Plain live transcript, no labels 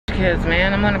kids,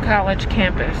 man. I'm on a college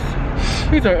campus.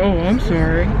 He's like, oh, I'm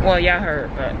sorry. Well, y'all heard,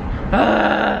 but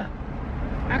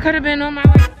I could have been on my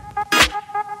way.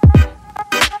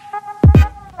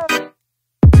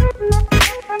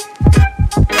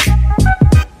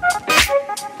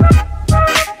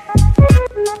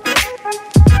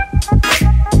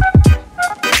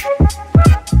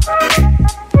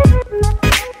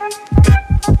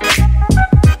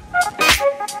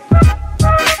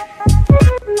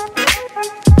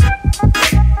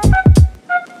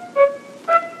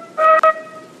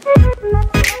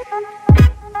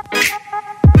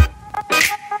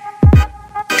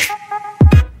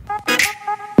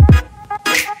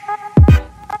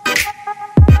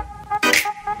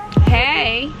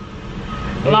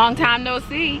 Long time no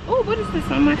see. Oh, what is this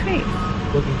on my face?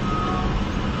 Boogie.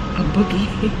 A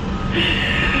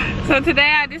boogie. So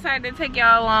today I decided to take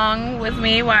y'all along with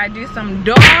me while I do some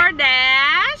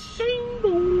DoorDash.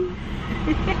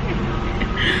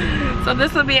 So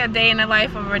this will be a day in the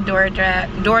life of a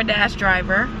DoorDash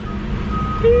driver.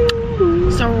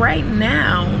 So right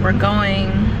now we're going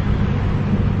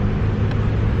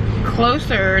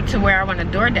closer to where I want to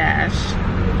DoorDash.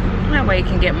 That way you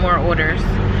can get more orders.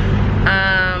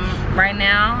 Right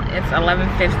now it's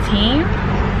 11:15,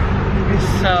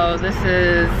 so this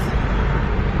is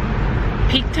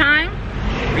peak time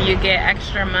where you get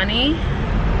extra money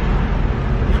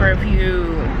for if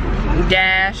you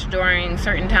dash during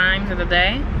certain times of the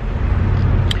day.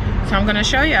 So I'm gonna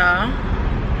show y'all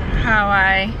how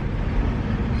I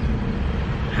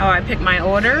pick my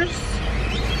orders.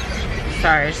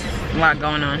 Sorry, it's a lot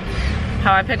going on.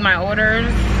 How I pick my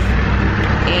orders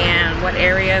and what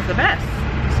area is the best.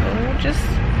 So just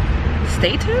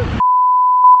stay tuned.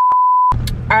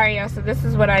 Alright, y'all, so this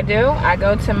is what I do. I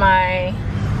go to my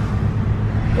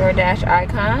DoorDash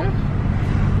icon,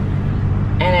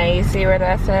 and you see where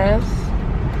that says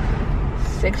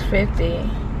 $6.50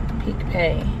 peak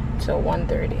pay till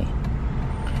 1:30.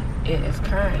 It is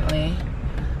currently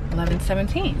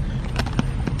 11:17,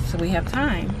 so we have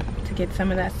time to get some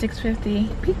of that $6.50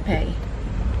 peak pay.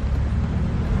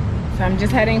 So I'm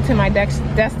just heading to my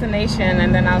destination,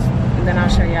 and then I'll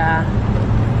show y'all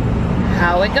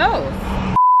how it goes.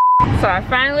 So I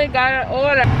finally got an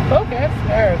order. Focus.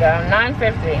 There we go.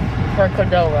 $9.50 for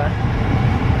Cordova.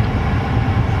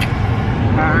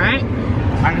 All right.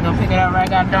 I'm gonna go pick it up right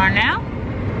about now.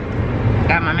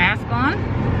 Got my mask on.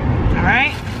 All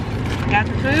right. Got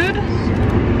the food.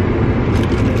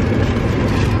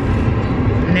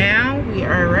 Now we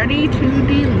are ready to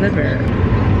deliver.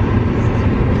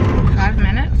 5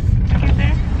 minutes to get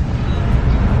there.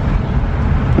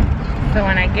 So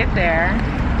when I get there,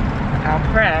 I'll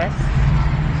press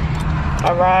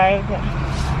arrive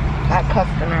at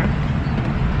customer.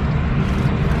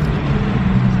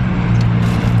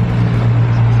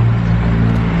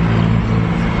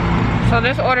 So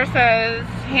this order says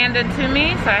handed to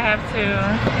me, so I have to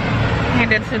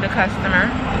hand it to the customer.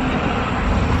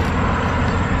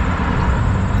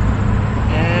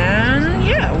 And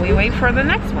yeah, we wait for the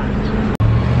next one.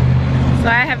 So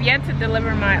I have yet to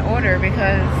deliver my order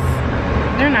because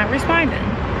they're not responding.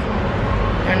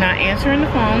 They're not answering the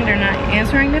phone. They're not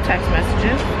answering the text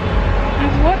messages.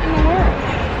 Like, what in the world?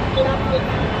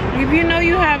 If you know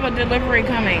you have a delivery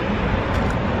coming.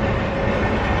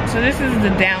 So this is the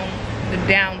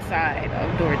downside of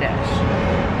DoorDash.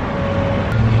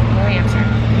 No answer.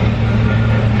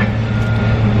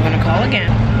 I'm gonna call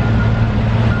again.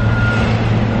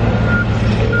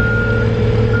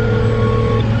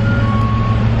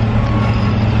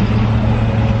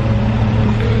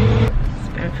 It's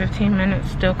been 15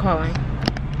 minutes, still calling.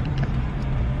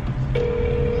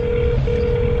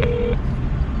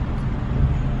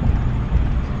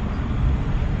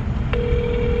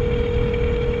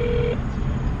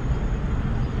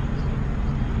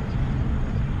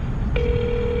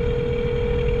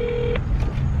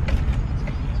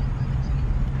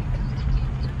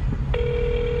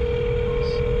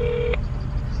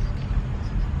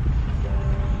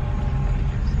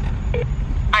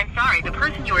 The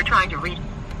person you were trying to reach.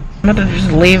 I'm about to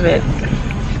just leave it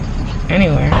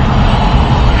anywhere.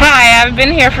 Hi, I've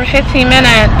been here for 15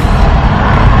 minutes.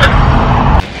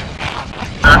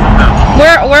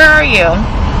 Where are you?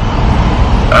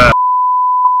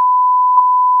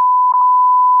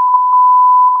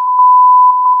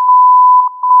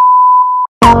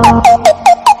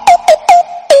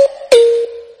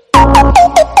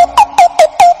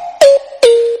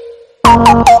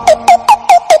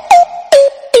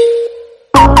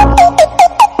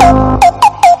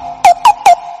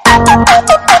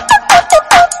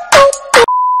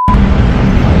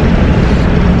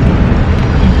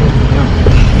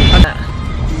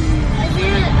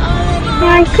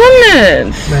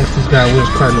 goodness. That's this guy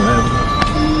West Cardinal Avenue.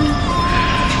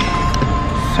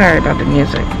 Sorry about the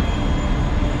music.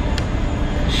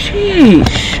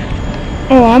 Sheesh.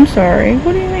 Oh, I'm sorry.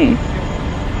 What do you mean?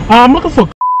 I'm looking for.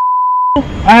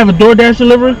 I have a DoorDash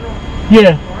delivery.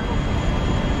 Yeah.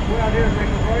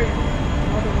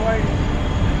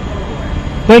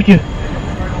 Thank you.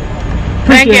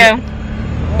 Thank Appreciate you. it.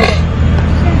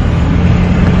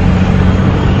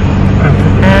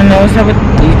 I know what's up with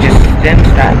you. Just didn't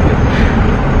stop.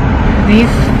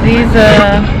 These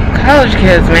college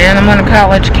kids, man. I'm on a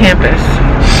college campus.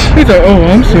 He's like, oh,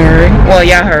 I'm sorry. Well,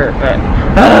 y'all heard, but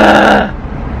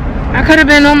I could have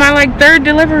been on my like 3rd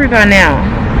delivery by now.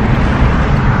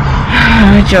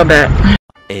 It's your bet.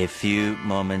 A few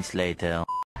moments later.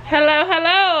 Hello,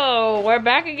 hello. We're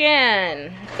back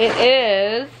again. It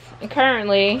is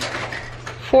currently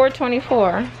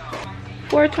 4:24.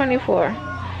 4:24.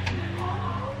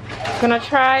 Gonna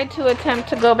try to attempt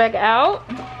to go back out.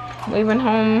 Leaving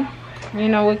home, you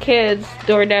know, with kids,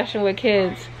 door dashing with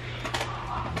kids.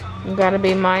 You gotta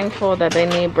be mindful that they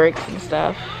need breaks and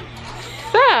stuff.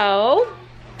 So,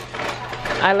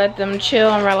 I let them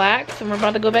chill and relax, and we're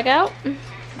about to go back out.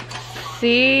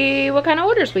 See what kind of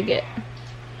orders we get.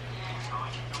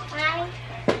 Hi.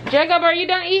 Jacob, are you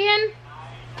done eating?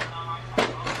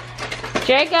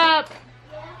 Jacob,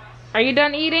 are you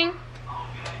done eating?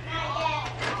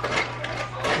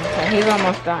 Okay, he's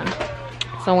almost done.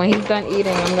 So when he's done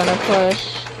eating, I'm gonna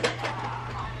push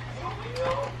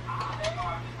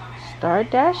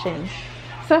start dashing.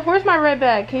 So where's my red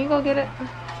bag? Can you go get it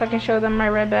so I can show them my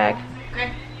red bag?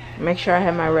 Okay. Make sure I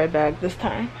have my red bag this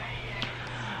time.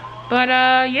 But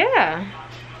yeah.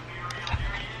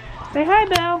 Say hi,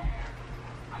 Belle.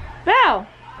 Belle.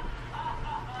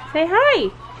 Say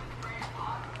hi.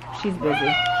 She's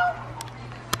busy.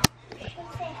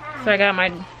 So I got my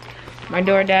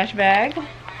DoorDash bag.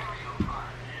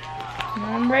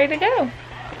 I'm ready to go.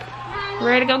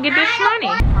 Ready to go get this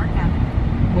money.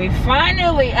 We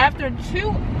finally, after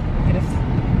 2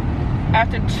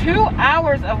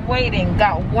 hours of waiting,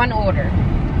 got 1 order.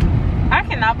 I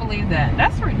cannot believe that.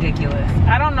 That's ridiculous.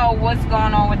 I don't know what's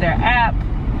going on with their app.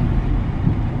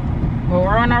 But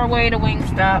we're on our way to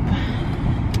Wingstop.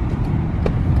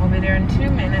 We'll be there in 2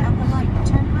 minutes. At the light,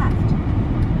 turn left.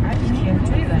 I just can't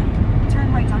believe that.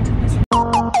 Turn right onto this.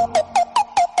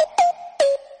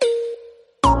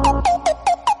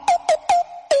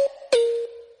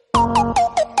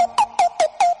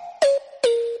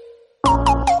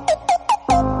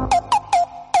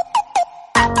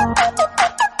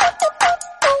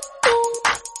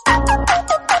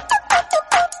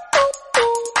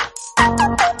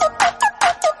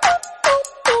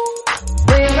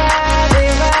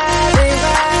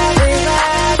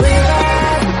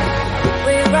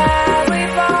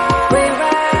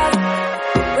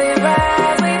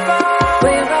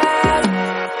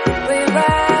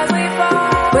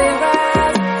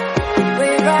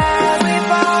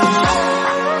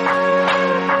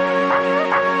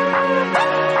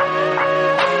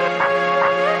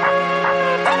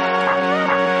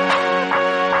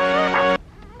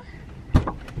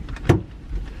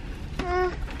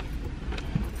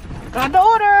 Got the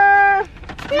order!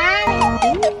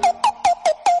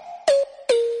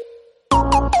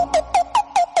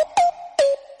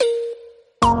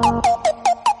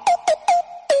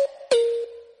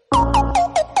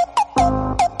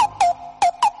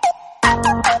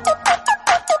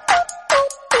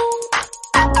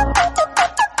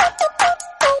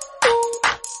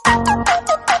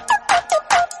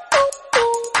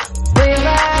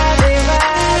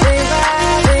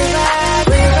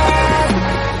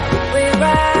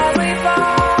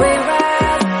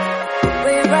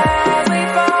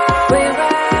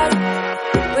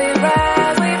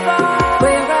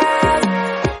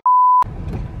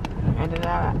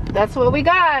 That's what we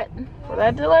got for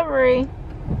that delivery.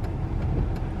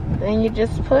 Then you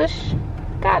just push,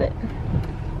 got it.